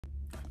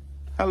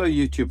Hello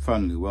YouTube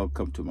family,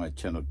 welcome to my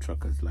channel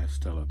Truckers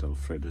Lifestyle at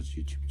Alfredo's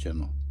YouTube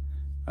channel.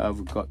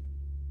 I've got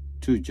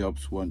two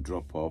jobs, one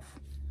drop off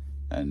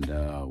and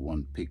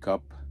one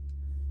pickup.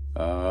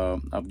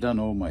 I've done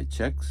all my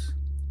checks.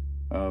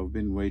 I've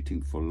been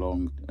waiting for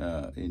long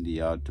in the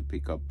yard to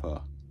pick up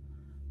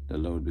the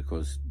load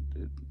because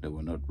they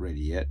were not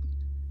ready yet.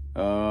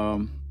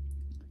 I've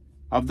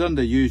done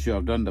the usual.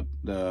 I've done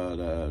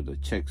the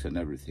checks and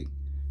everything.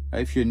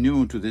 If you're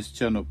new to this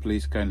channel,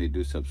 please kindly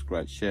do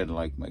subscribe, share and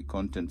like my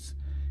contents.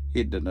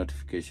 Hit the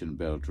notification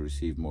bell to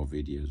receive more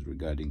videos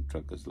regarding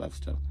Truckers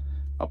Lifestyle.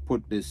 I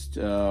put this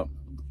a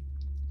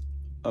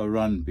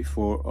run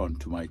before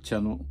onto my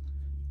channel.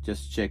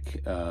 Just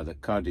check the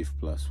Cardiff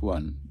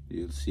 +1.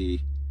 You'll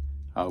see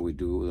how we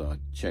do our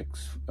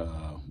checks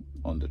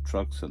on the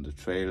trucks, on the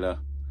trailer.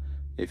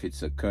 If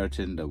it's a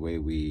curtain, the way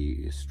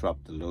we strap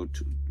the load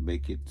to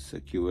make it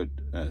secured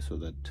so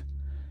that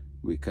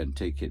we can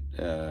take it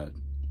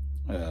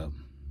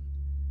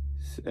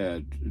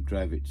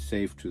drive it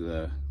safe to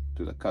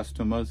the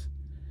customers.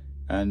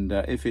 And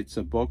if it's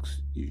a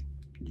box, you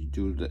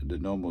do the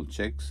normal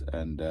checks,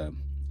 and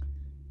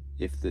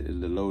if the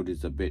load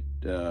is a bit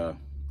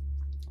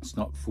it's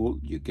not full,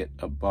 you get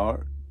a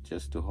bar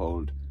just to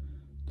hold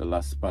the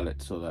last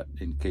pallet, so that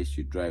in case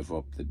you drive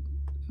up,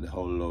 the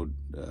whole load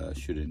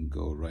shouldn't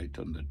go right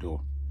on the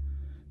door.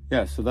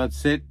 Yeah, so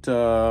that's it.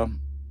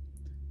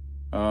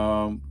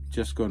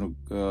 Just going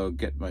to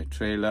get my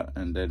trailer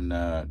and then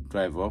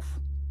drive off.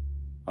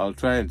 I'll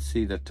try and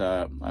see that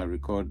I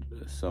record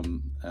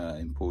some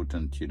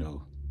important,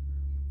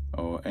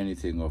 or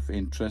anything of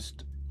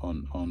interest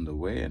on the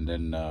way, and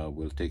then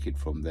we'll take it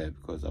from there,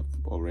 because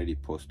I've already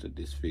posted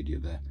this video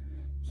there.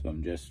 So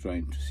I'm just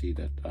trying to see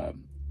that I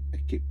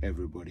keep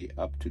everybody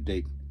up to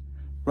date.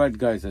 Right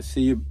guys, I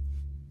see you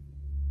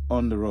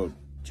on the road.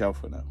 Ciao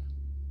for now.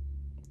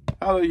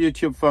 Hello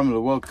YouTube family,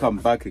 welcome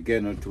back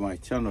again onto my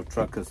channel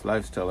Truckers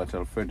Lifestyle at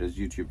Alfredo's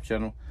YouTube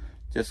channel.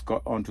 Just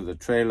got onto the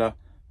trailer,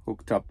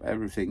 hooked up,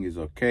 everything is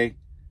okay,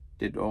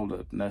 did all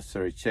the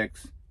necessary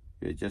checks.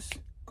 We're just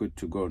good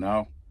to go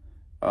now.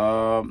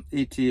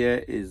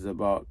 ETA is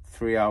about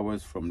 3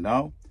 hours from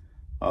now.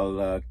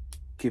 I'll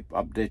keep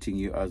updating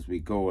you as we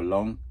go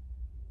along,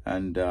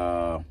 and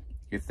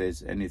if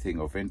there's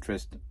anything of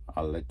interest,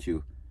 I'll let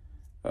you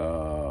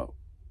know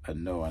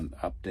and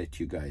update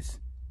you guys.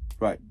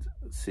 Right,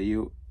 see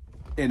you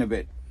in a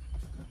bit.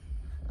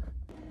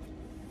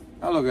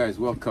 Hello guys,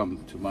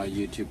 welcome to my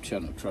YouTube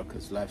channel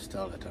Truckers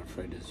Lifestyle at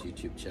Alfredo's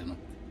YouTube channel.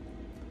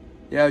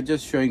 Yeah,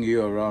 just showing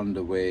you around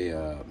the way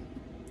at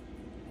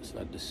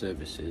the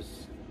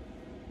services,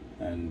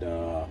 and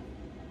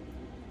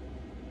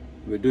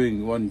we're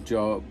doing one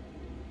job,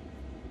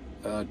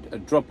 a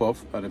drop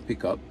off and a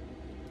pickup,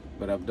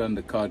 but I've done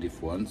the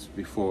Cardiff ones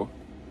before,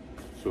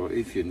 so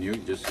if you're new,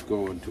 just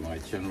go onto my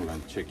channel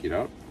and check it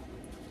out,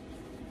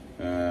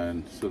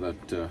 and so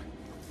that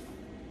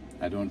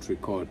I don't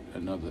record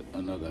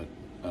another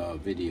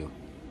video.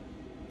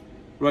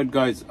 Right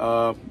guys,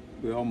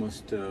 we're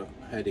almost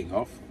heading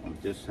off. I'm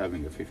just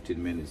having a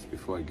 15 minutes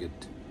before I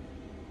get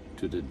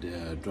to the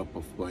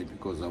drop-off point,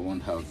 because I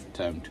won't have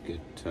time to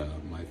get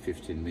my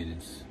 15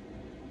 minutes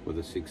for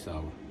the 6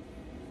 hour.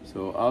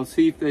 So I'll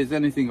see if there's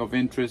anything of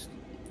interest.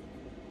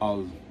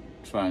 I'll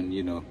try and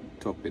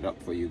top it up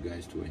for you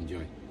guys to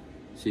enjoy.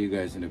 See you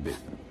guys in a bit.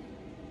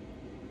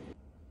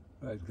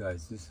 Right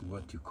guys, this is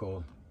what you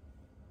call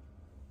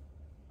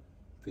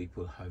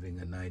people having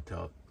a night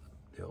out.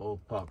 They're all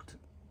parked.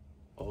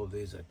 All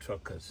these are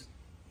truckers.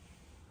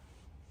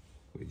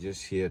 We're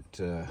just here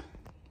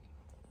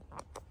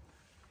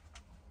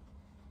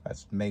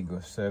at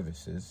Mega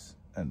Services,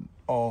 and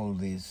all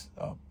these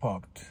are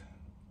parked,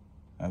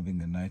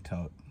 having a night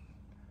out,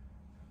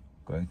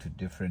 going to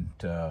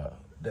different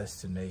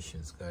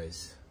destinations,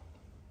 guys.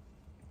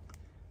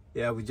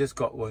 Yeah, we just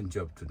got one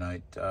job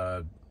tonight.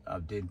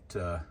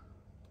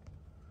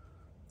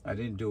 I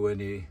didn't do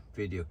any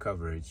video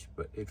coverage,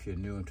 but if you're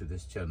new to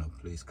this channel,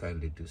 please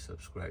kindly do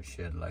subscribe,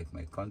 share and like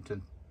my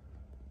content.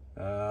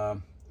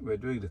 We're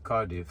doing the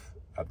Cardiff.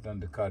 I've done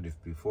the Cardiff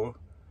before.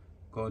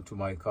 Go to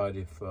my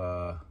Cardiff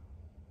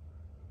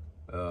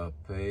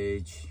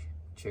page,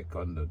 check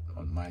on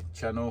my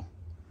channel,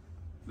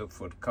 look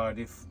for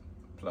Cardiff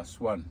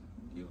 +1,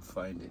 you'll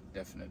find it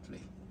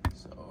definitely.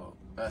 So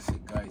that's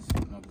it guys,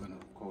 I'm not gonna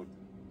record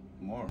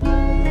more.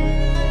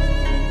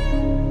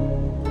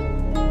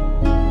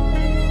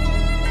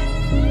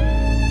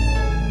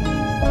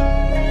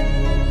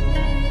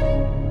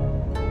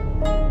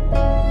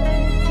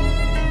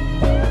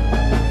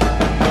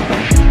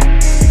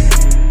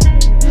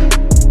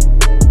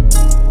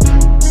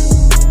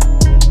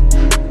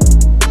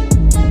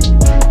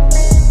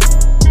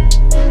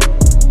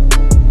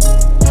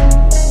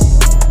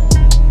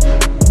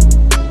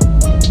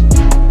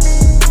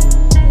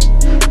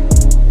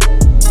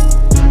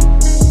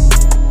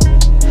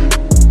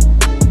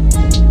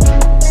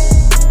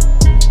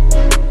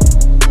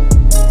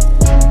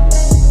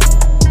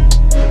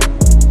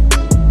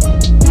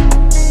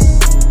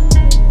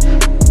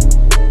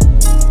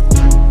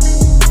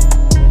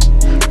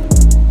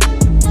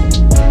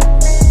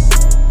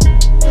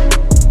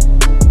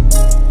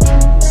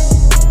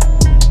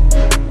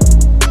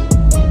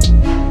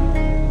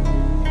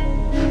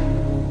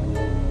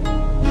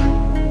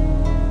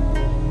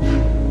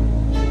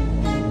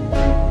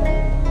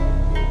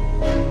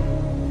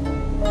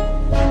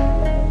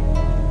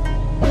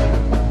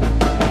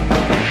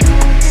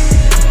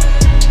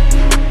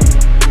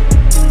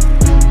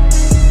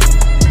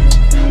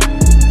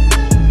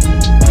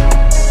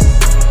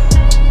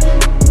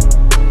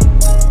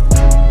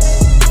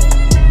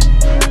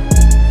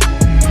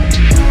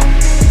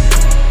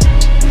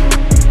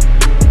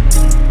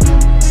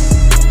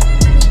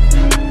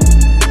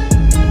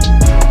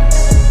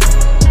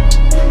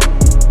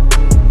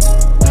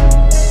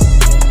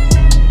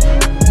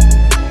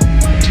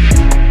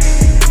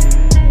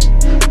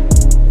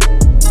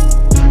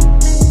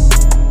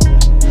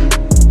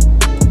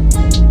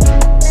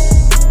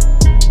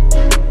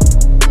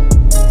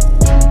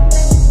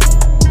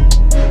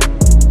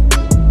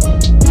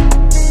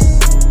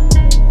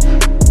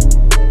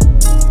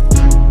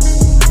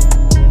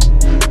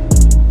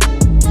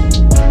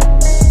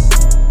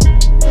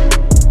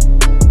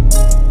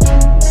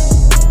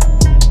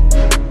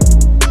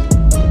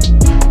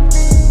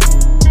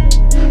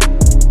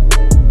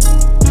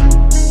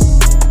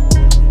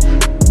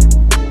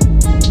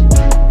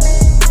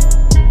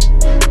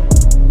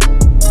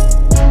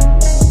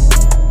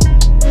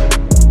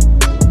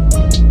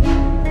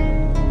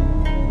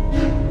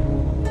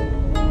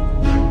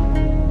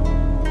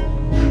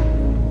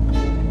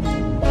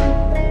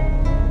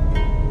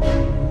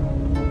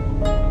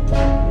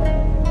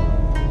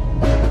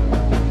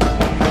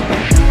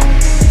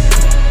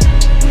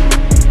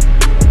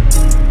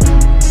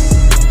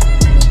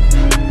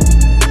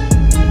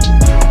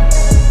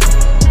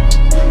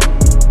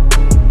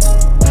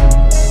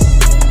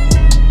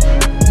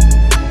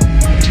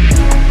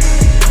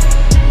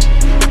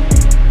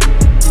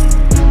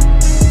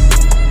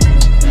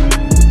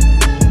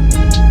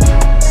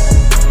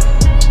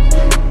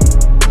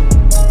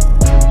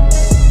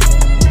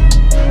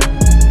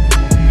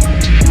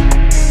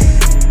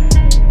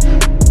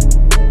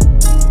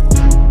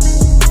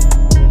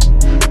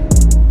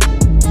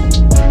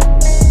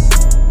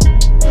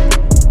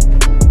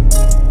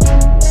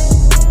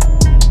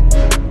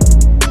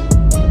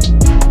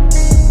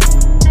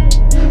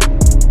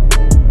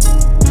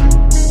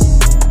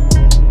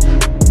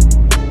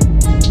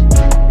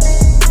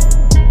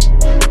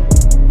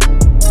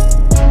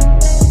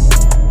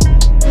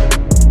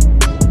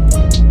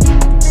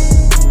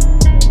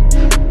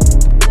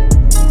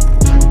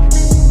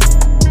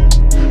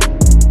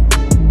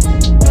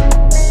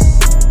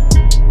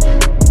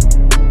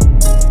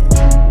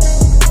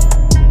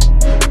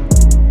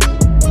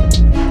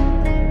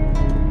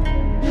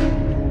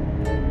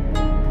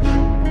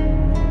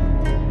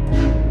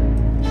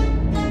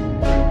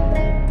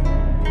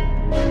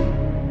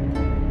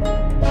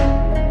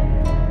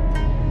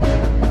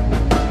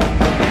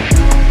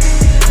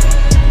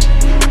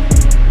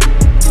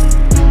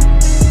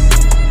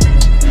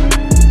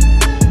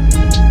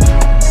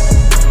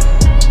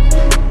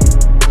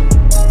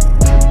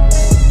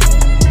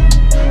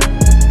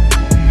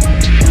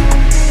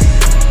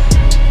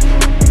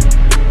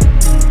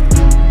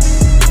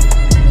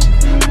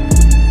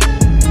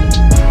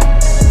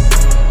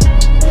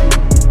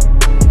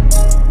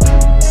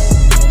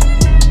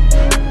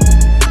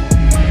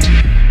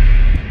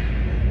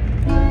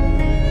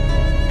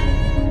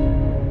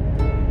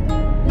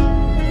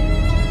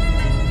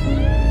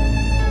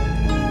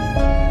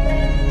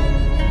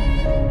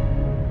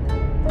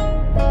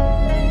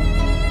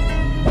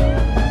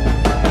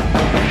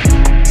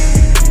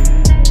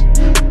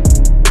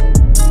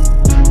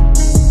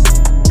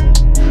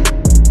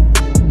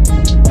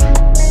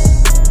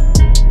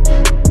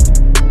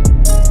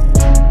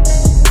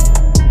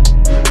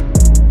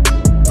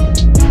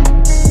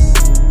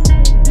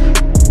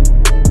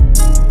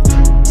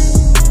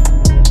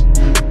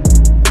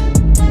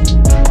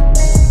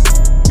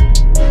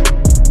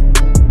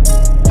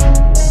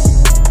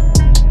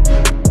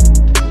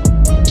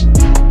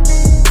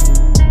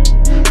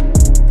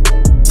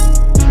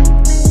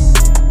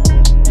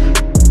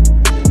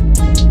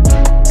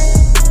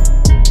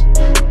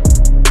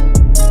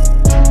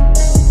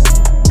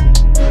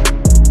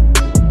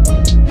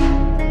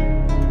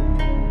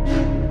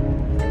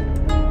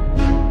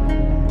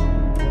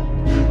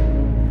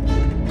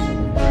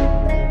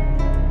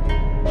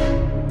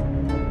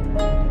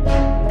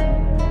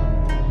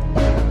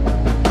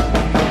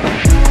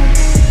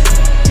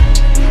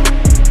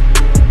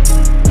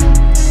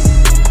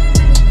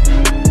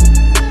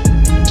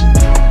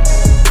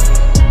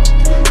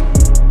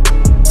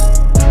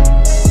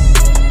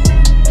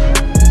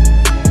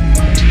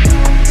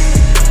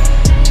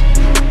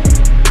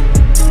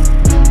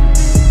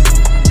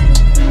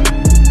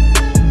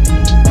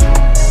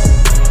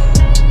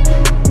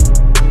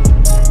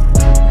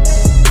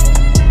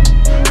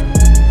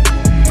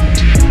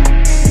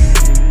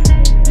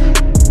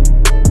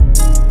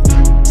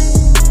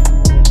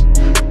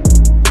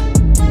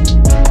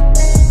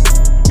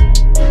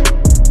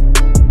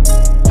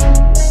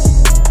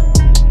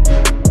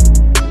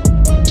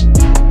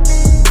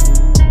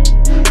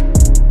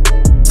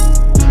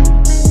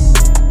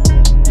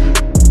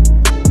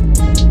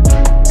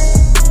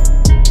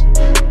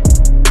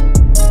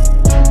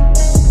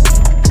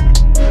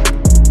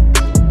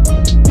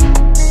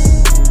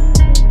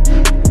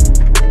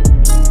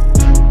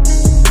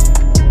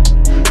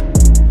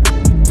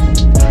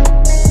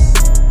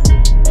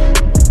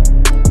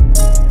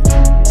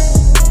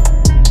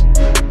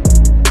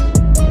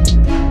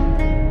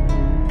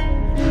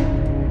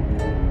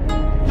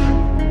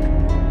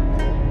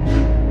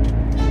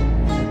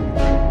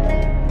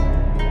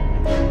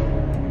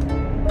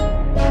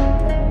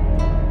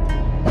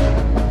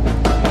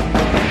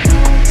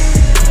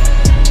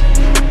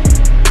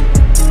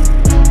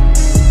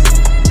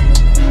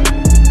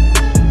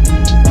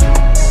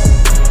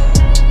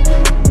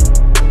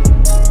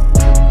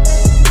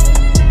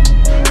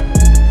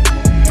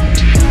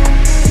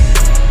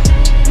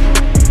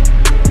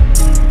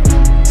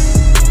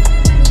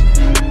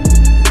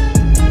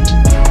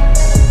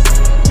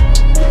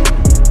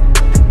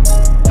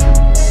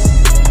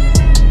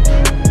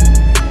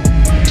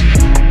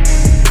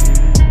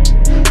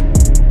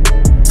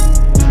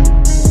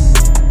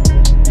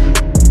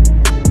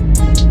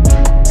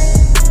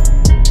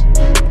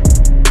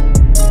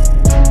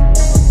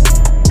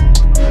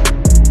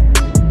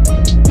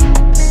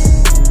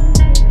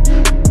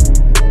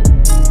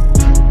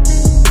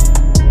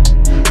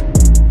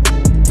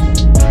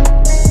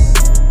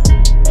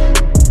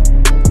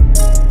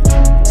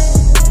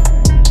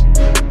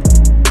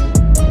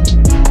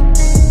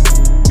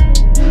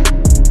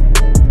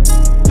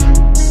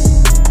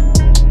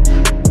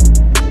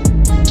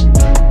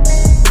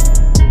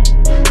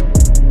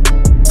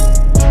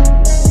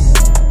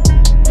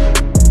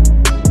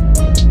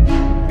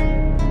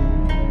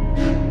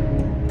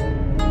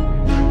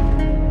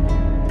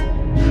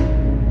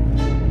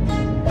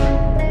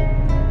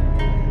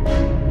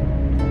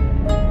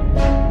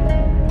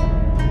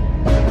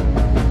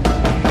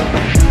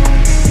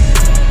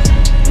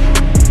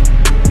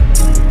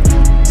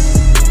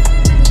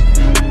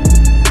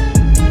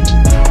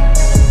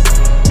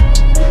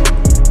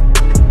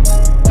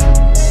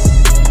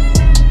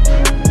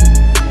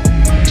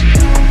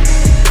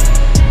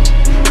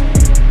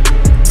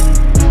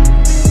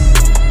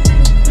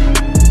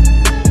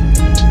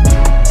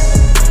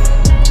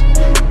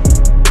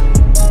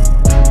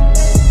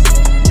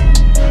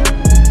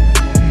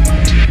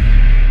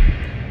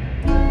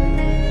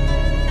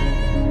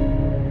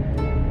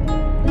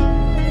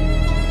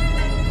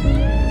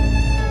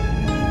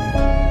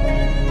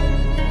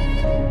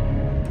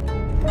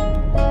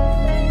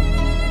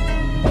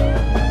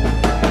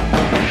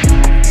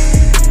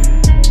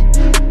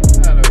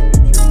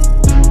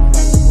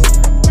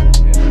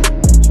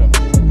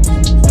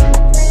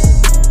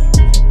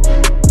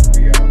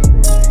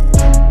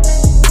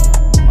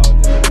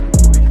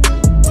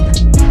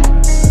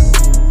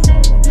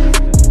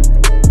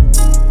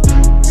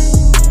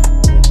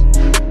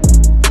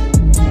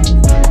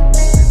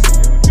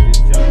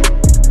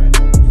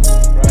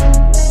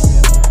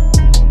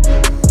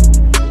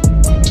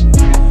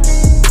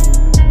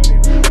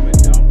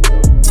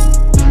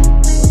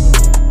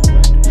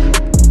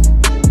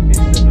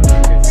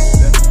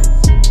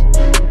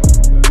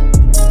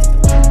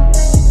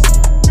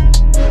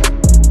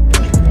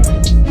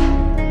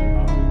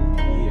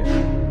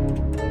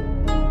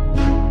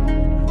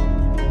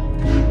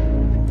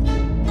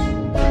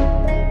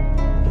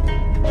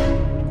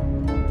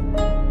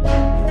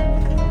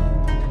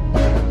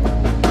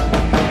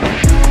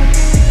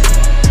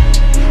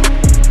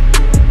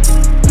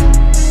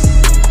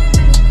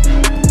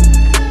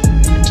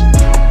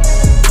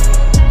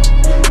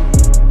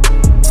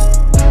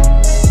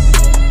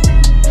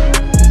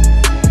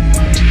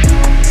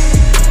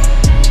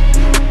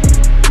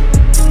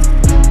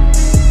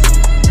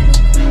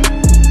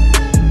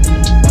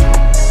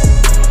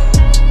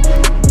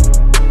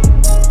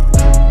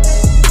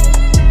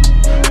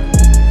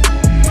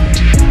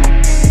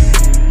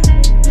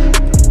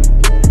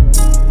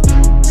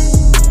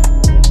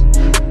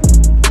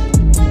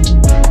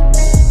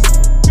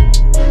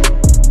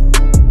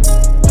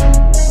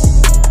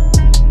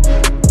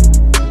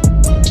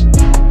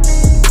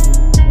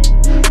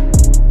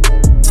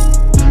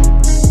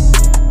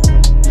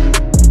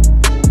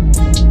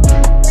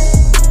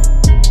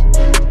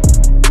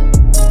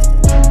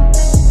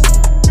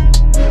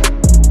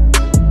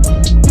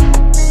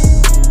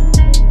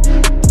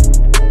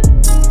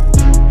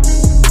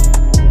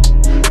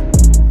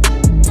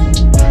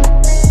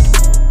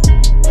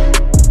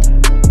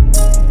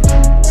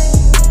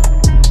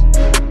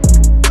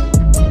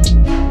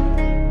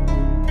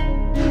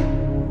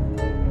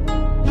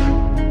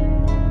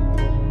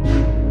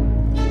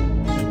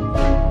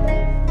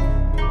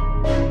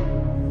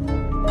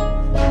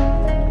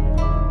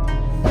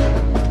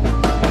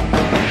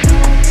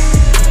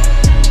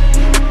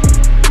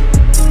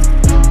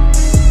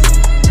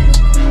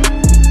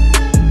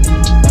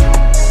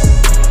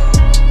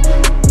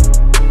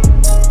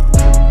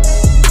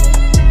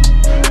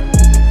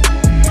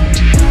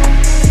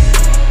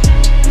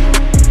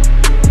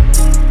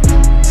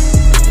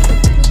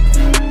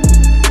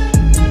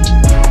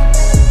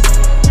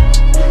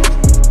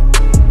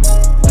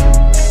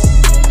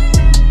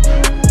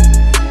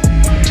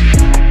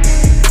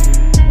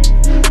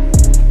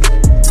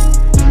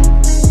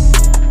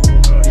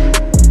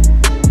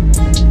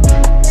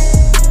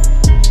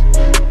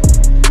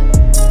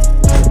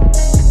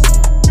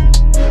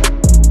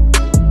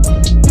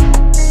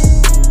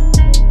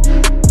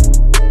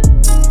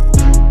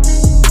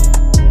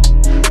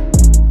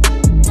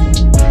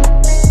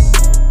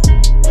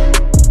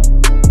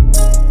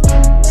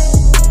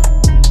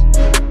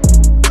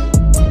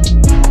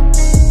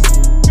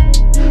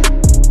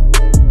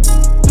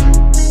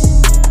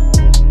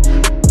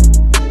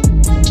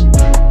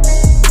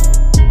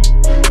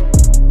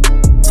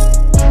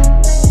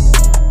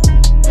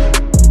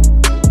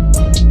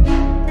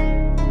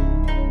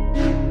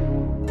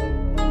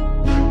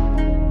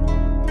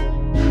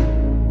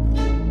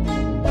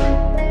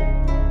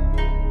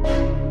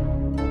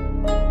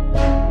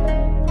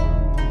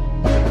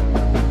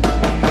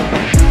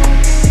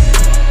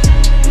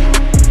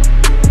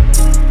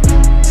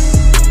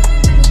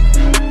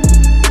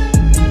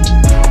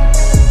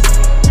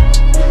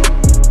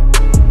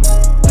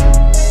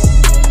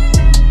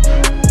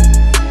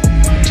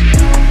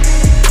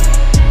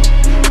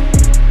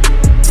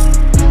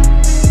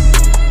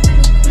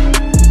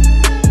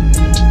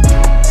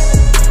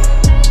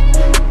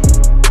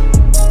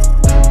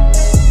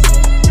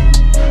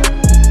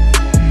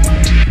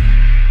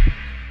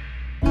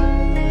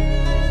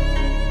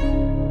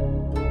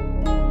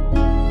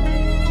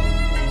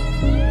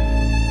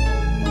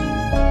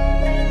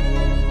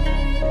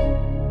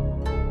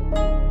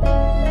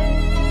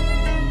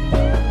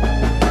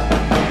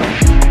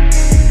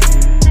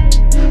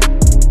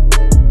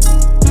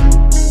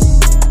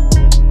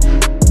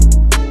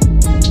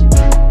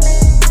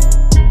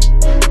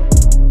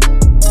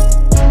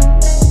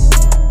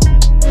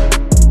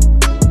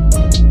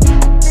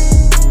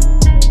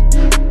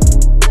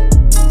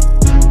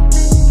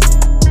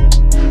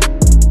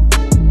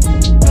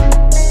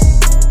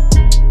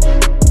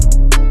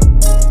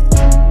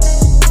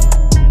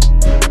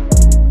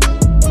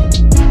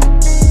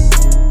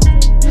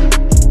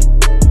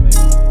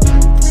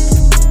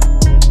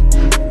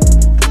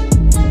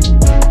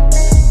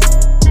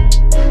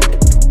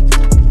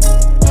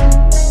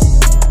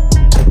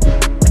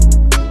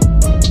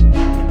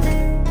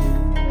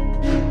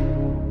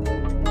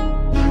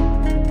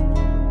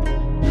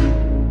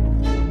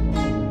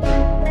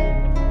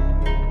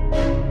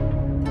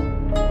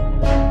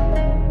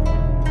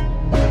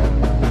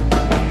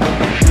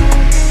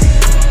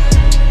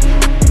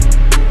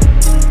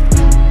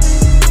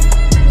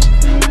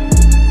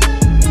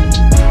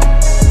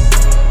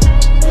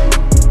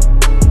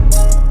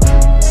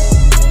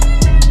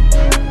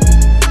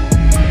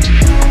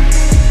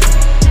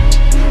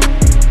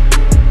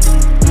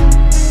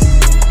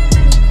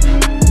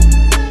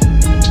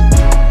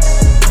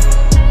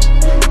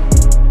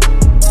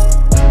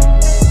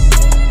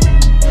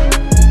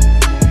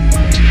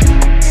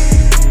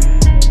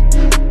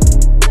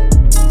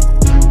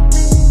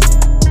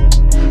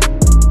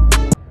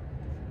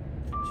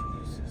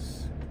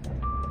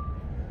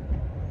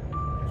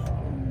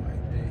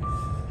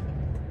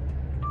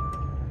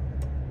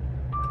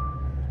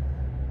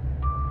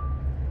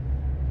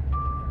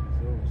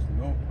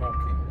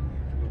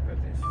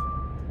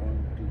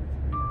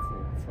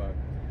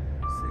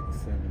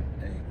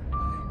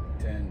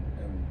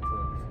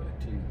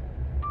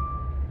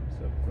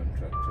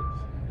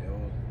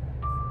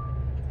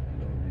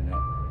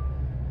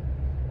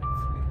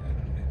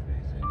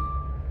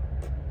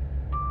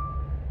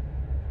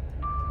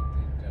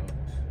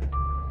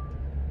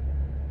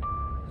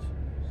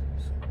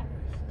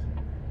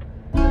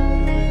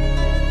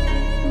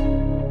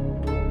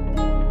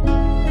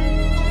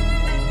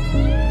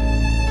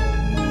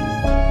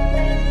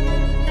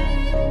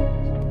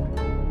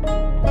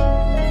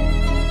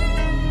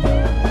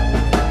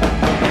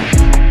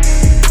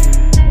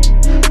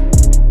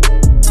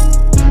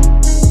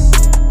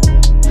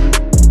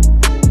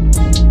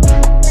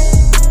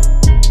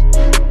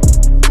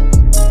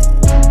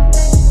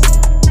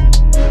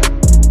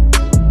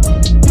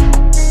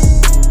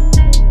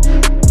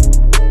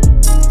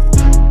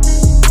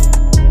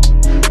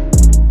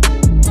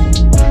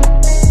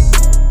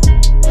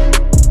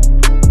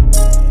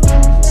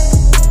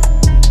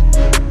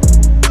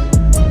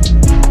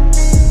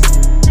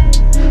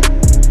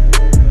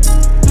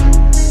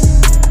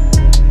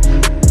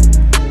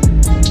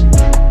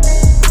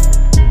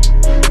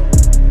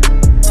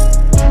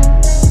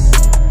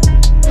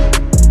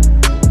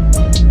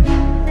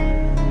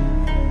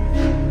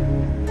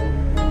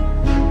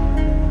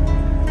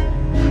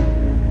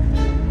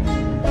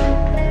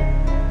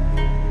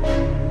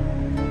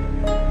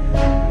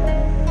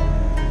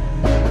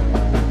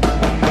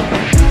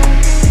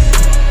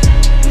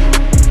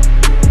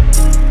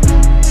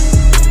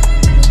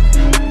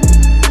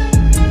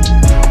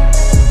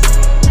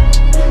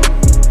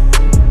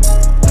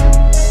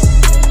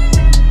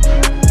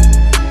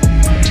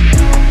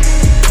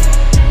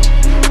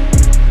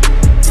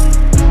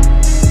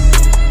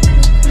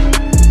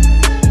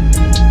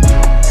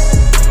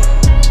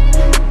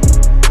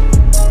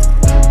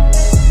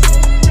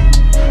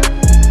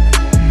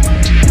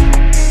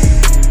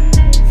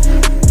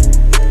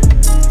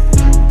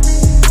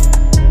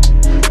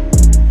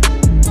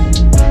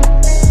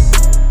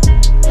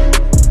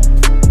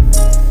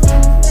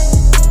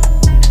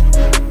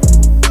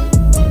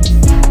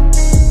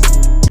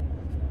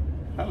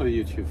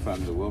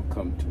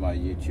 welcome to my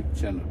YouTube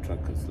channel,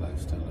 Truckers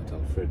Lifestyle at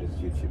Alfredo's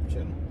YouTube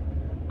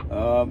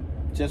channel.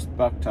 Just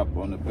backed up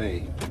on a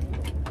bay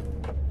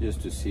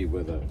just to see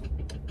whether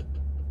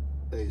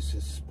there's a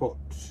spot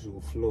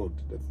to offload.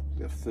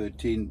 There are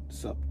 13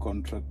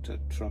 subcontractor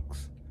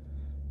trucks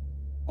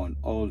on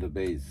all the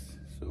bays,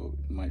 so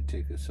it might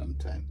take us some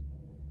time.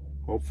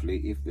 Hopefully,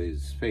 if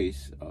there's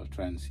space, I'll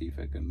try and see if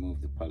I can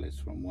move the pallets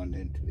from one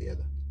end to the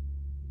other.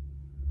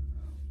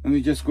 Let me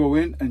just go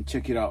in and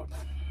check it out.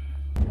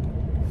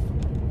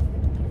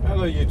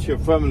 Hello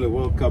YouTube family,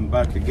 welcome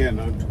back again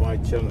onto my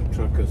channel,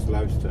 Truckers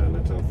Lifestyle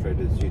at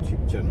Alfredo's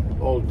YouTube channel.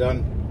 All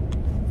done.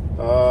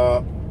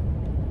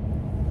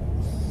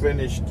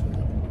 Finished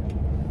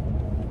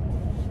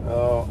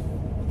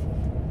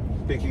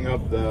picking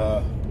up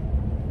the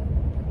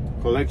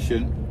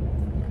collection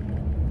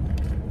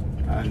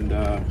and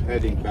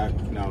heading back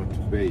now to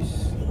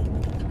base.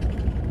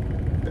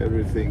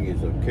 Everything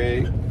is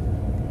okay.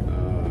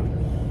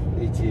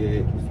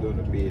 ETA is going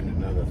to be in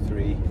another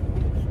three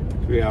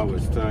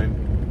hours time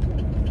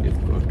if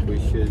God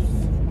wishes.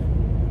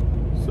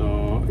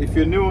 So if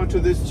you're new to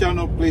this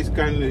channel, please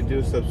kindly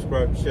do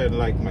subscribe, share and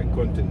like my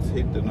contents.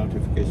 Hit the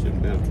notification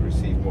bell to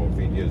receive more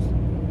videos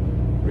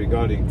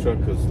regarding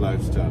Truckers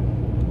Lifestyle.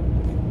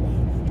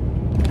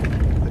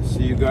 I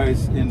see you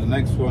guys in the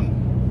next one.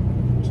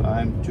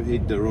 Time to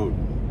hit the road.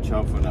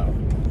 Ciao for now.